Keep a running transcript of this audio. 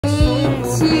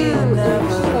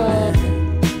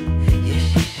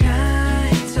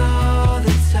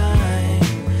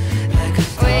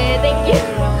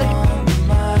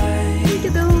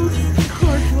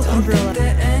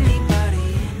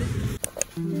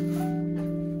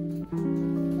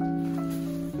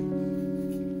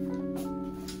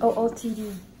Oh, OTD.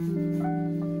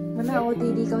 Mana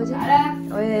OTD kau je?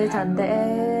 Weh, cantik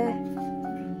eh.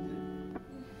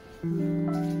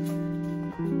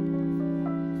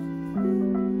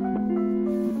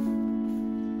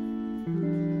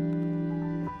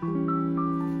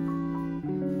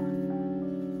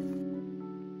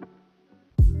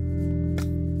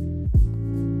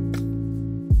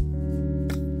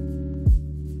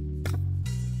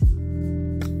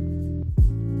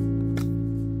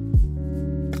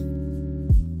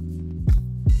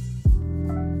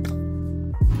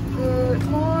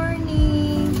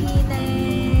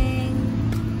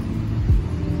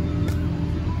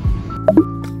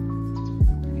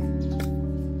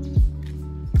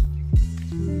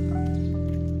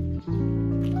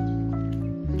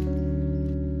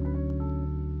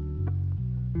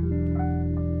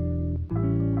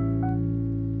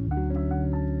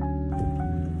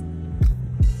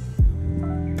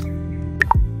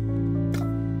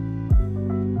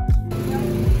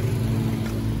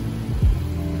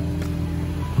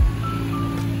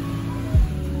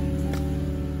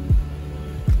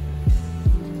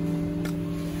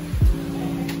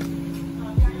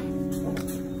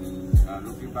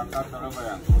 Bakar berapa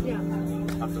ya? Iya.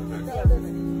 Satu set.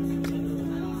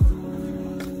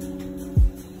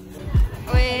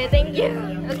 Weh, thank you.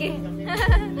 Okay.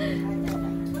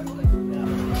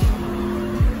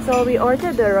 So we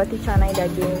ordered the roti canai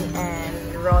daging and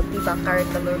roti bakar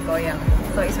telur goyang.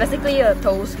 So it's basically a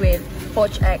toast with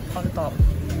poached egg on top.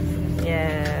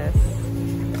 Yes.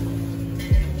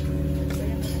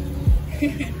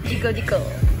 Jiko.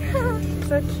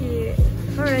 So cute.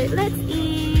 Alright, let's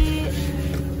eat.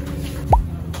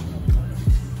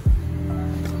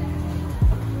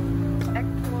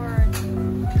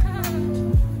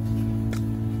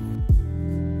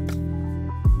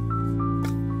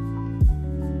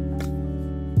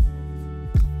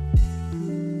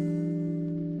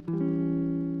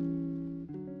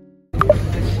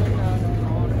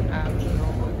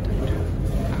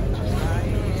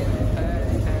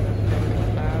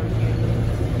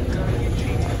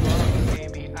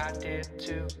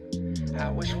 I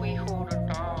wish we hold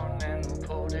it on and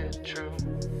pulled it true.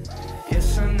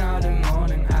 It's another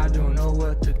morning, I don't know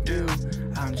what to do.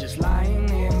 I'm just lying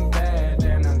in bed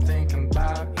and I'm thinking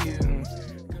about you.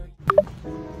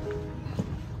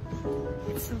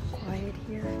 It's so quiet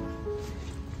here.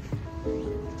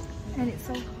 And it's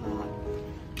so hot.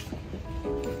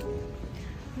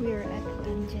 We are at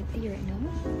Jetty right now,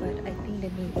 but I think the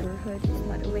neighborhood is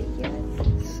not awake yet.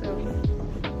 So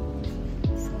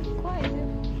quiet.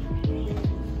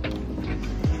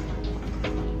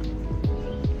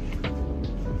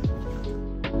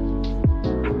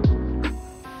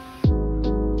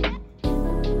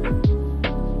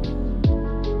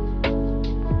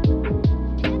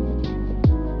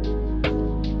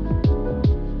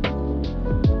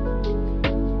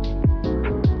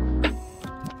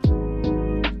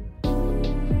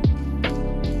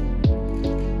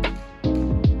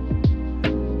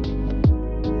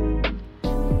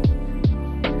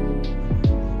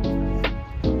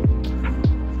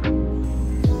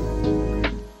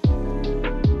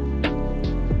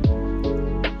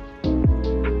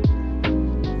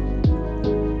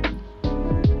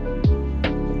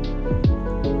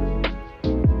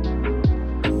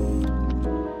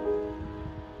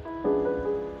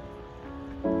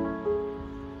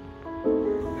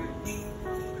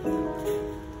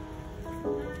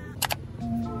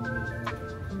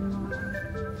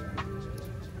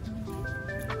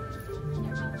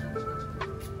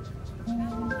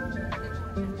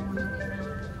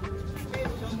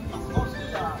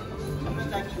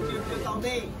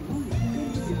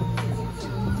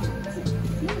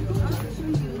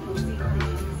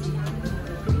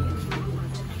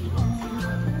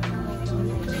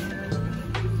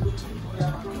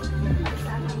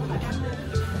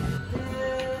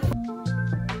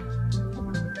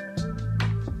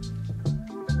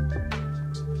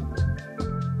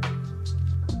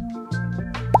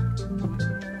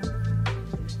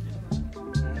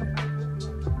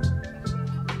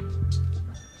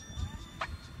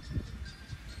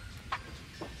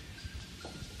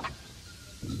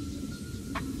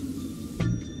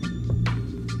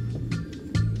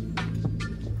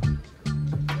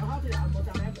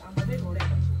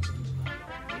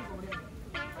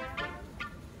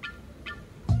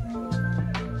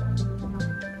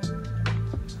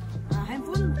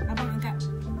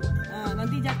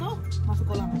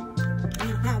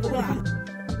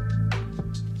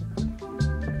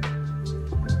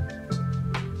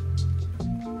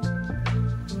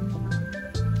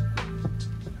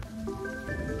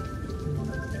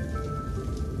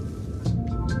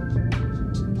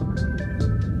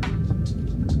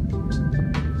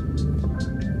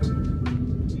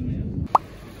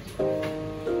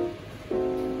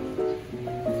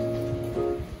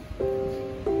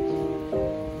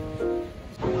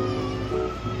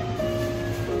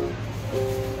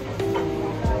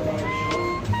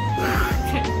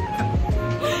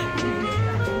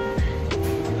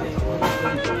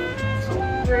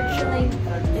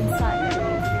 inside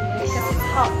because it's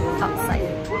hot outside.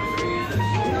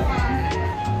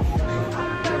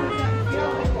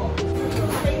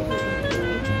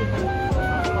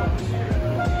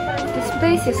 This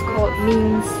place is called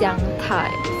Ming Xiang Tai.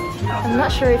 I'm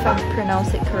not sure if I'm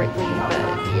pronouncing it correctly,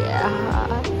 but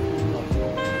yeah.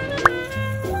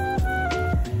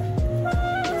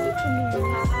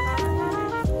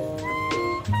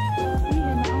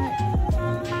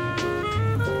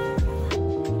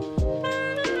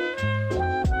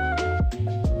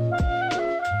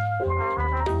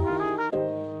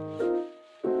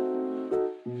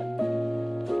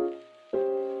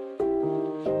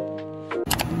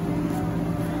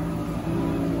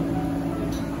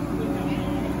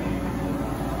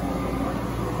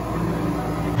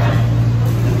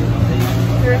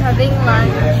 We're having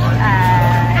lunch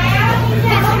at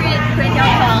Pitt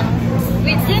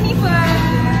with Jennifer.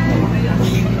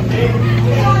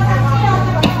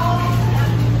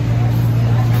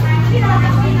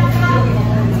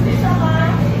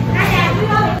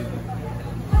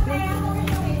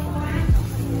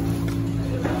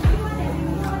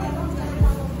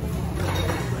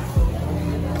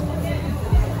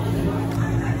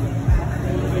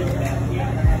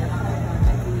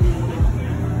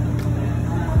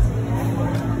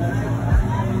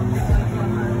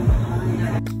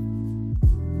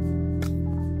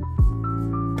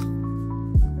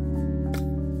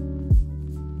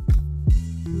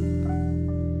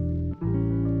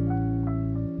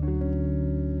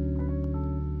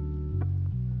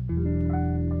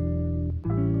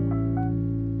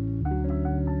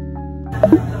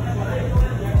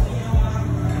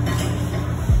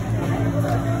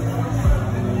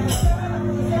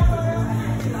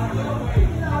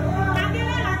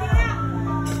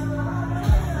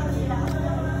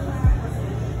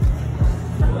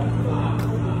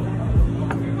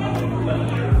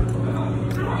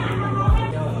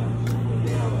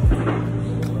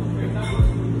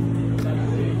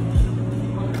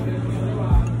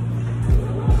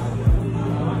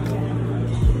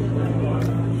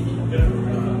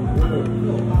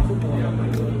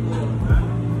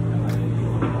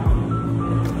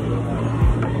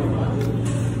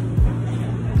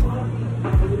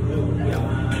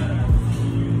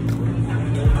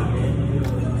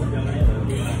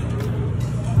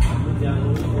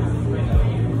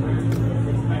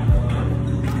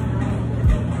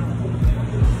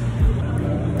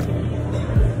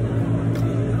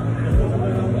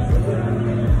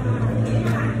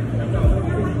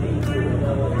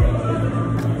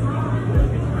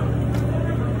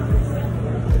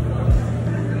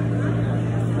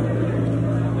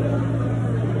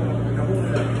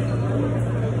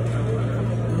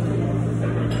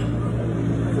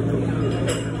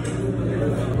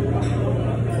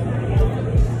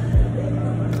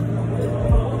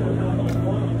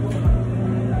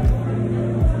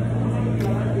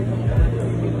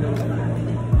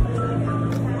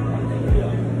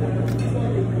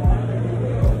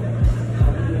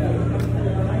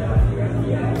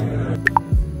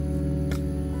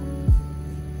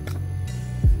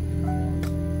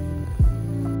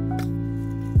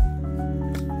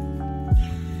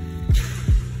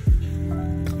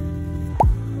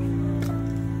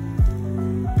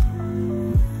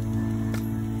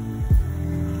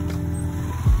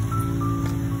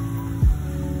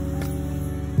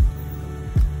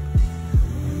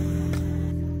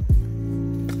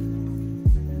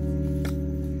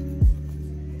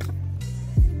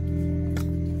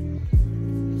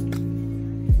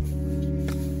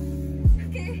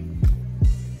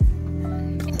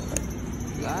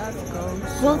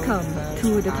 Welcome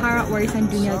to the Tarak Warisan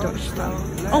Dunia Georgetown.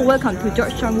 Oh, welcome to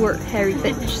Georgetown World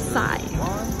Heritage Site.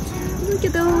 Look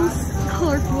at those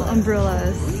colorful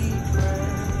umbrellas.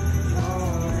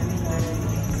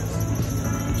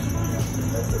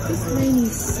 This lane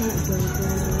is so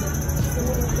beautiful.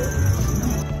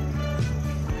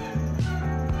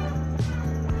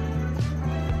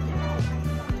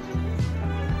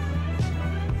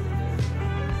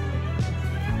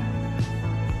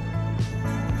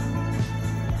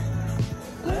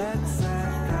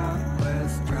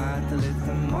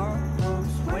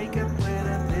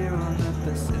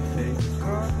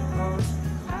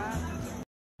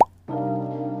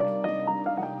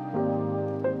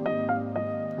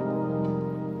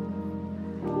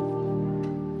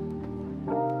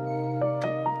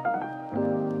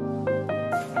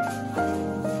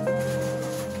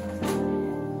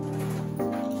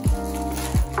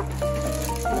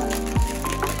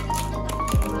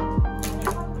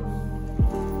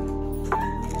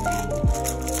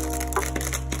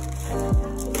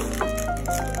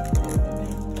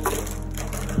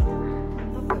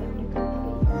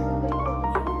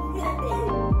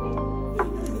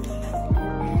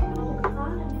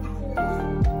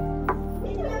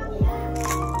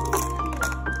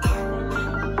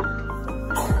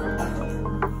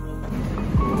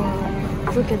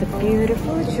 Look at the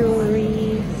beautiful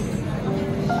jewelry.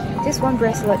 This one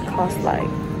bracelet costs like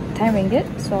 10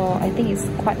 ringgit, so I think it's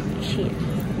quite cheap.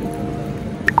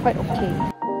 Quite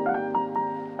okay.